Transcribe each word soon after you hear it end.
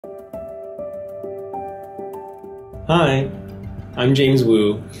Hi, I'm James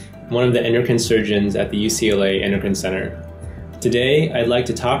Wu, one of the endocrine surgeons at the UCLA Endocrine Center. Today, I'd like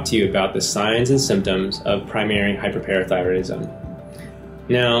to talk to you about the signs and symptoms of primary hyperparathyroidism.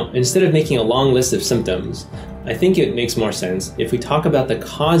 Now, instead of making a long list of symptoms, I think it makes more sense if we talk about the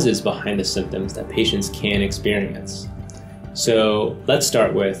causes behind the symptoms that patients can experience. So let's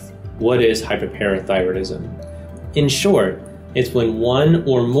start with, what is hyperparathyroidism? In short, it's when one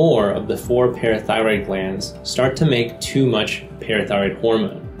or more of the 4 parathyroid glands start to make too much parathyroid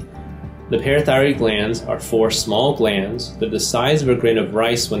hormone. The parathyroid glands are 4 small glands that are the size of a grain of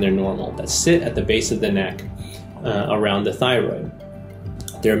rice when they're normal, that sit at the base of the neck around the thyroid.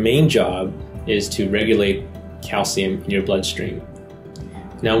 Their main job is to regulate calcium in your bloodstream.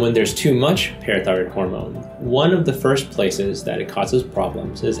 Now, when there's too much parathyroid hormone, one of the first places that it causes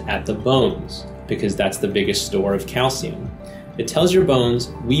problems is at the bones, because that's the biggest store of calcium. It tells your bones,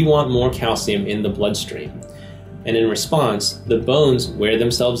 we want more calcium in the bloodstream. And in response, the bones wear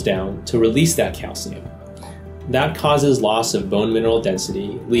themselves down to release that calcium. That causes loss of bone mineral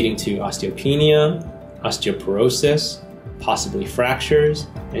density, leading to osteopenia, osteoporosis, possibly fractures,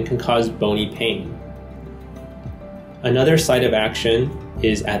 and can cause bony pain. Another site of action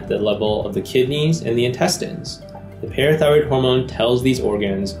is at the level of the kidneys and the intestines. The parathyroid hormone tells these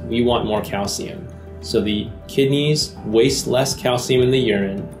organs, we want more calcium. So the kidneys waste less calcium in the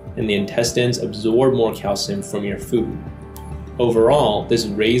urine, and the intestines absorb more calcium from your food. Overall, this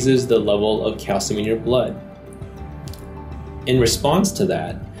raises the level of calcium in your blood. In response to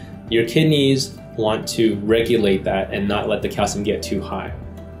that, your kidneys want to regulate that and not let the calcium get too high.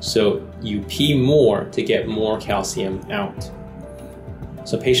 So you pee more to get more calcium out.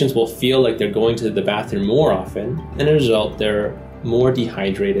 So patients will feel like they're going to the bathroom more often, and as a result, they're more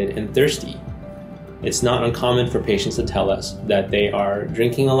dehydrated and thirsty. It's not uncommon for patients to tell us that they are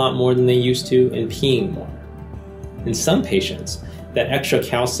drinking a lot more than they used to and peeing more. In some patients, that extra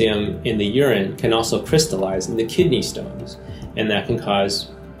calcium in the urine can also crystallize in the kidney stones, and that can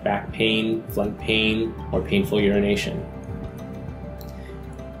cause back pain, flank pain, or painful urination.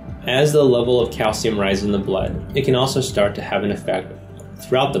 As the level of calcium rises in the blood, it can also start to have an effect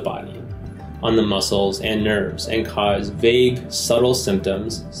throughout the body, on the muscles and nerves, and cause vague, subtle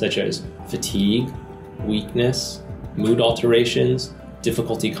symptoms such as fatigue, weakness, mood alterations,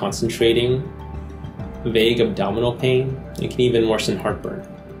 difficulty concentrating, vague abdominal pain. It can even worsen heartburn.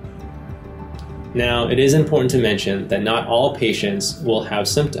 Now, it is important to mention that not all patients will have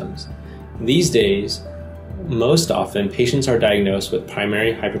symptoms. These days, most often, patients are diagnosed with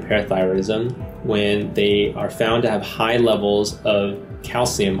primary hyperparathyroidism when they are found to have high levels of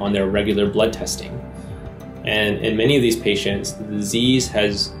calcium on their regular blood testing. And in many of these patients, the disease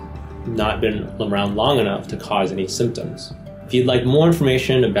has not been around long enough to cause any symptoms. If you'd like more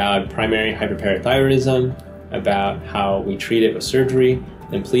information about primary hyperparathyroidism, about how we treat it with surgery,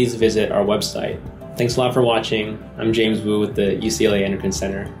 then please visit our website. Thanks a lot for watching. I'm James Wu with the UCLA Endocrine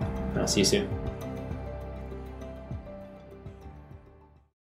Center. I'll see you soon.